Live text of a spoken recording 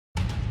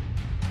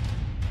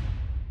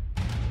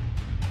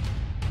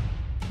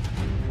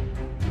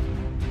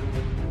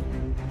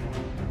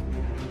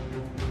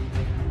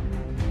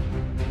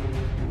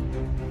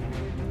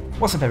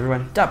What's up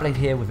everyone, Darcblade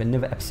here with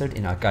another episode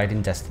in our Guide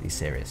in Destiny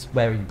series,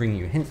 where we bring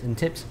you hints and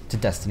tips to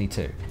Destiny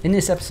 2. In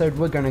this episode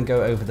we're going to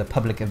go over the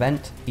public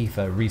event,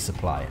 Ether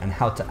Resupply, and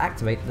how to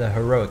activate the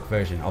heroic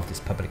version of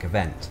this public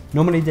event.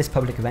 Normally this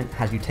public event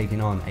has you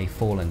taking on a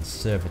fallen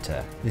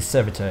servitor. This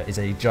servitor is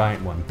a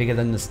giant one, bigger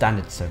than the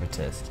standard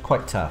servitors, it's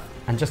quite tough,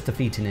 and just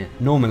defeating it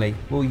normally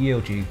will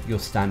yield you your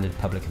standard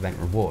public event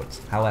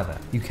rewards. However,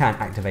 you can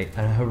activate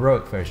a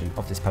heroic version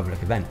of this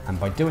public event, and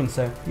by doing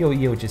so you'll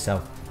yield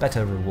yourself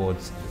better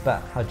rewards.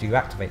 But how do you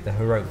activate the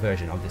heroic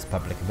version of this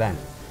public event?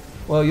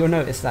 Well, you'll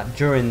notice that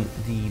during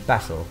the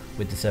battle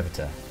with the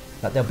servitor,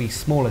 that there'll be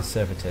smaller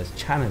servitors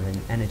channeling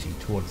energy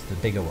towards the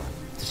bigger one.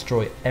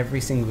 Destroy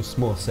every single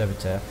small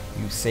servitor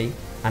you see,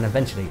 and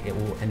eventually it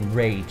will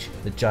enrage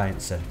the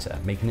giant servitor,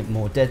 making it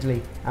more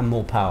deadly and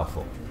more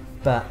powerful.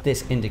 But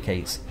this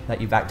indicates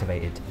that you've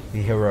activated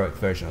the heroic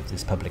version of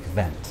this public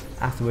event.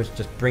 Afterwards,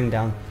 just bring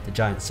down the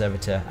giant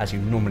servitor as you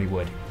normally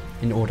would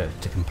in order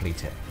to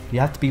complete it. You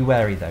have to be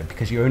wary though,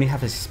 because you only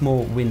have a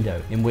small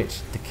window in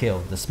which to kill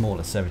the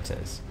smaller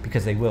servitors,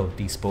 because they will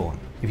despawn.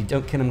 If you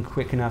don't kill them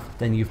quick enough,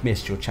 then you've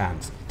missed your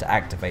chance to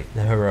activate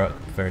the heroic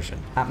version.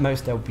 At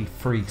most there will be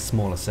 3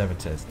 smaller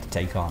servitors to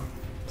take on.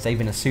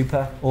 Saving a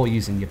super or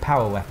using your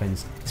power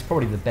weapons is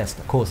probably the best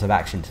course of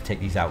action to take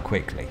these out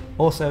quickly.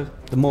 Also,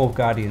 the more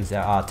guardians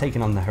there are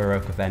taking on the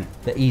heroic event,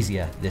 the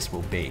easier this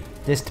will be.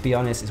 This, to be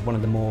honest, is one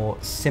of the more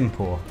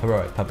simple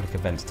heroic public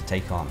events to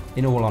take on.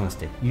 In all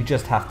honesty, you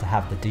just have to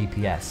have the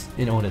DPS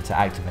in order to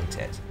activate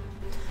it.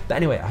 But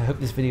anyway, I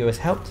hope this video has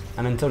helped,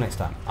 and until next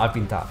time, I've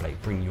been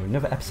Darcblade, bringing you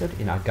another episode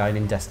in our Guide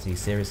in Destiny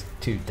series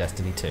to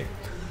Destiny 2.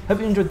 Hope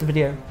you enjoyed the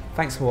video,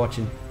 thanks for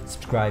watching,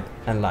 subscribe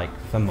and like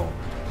for more.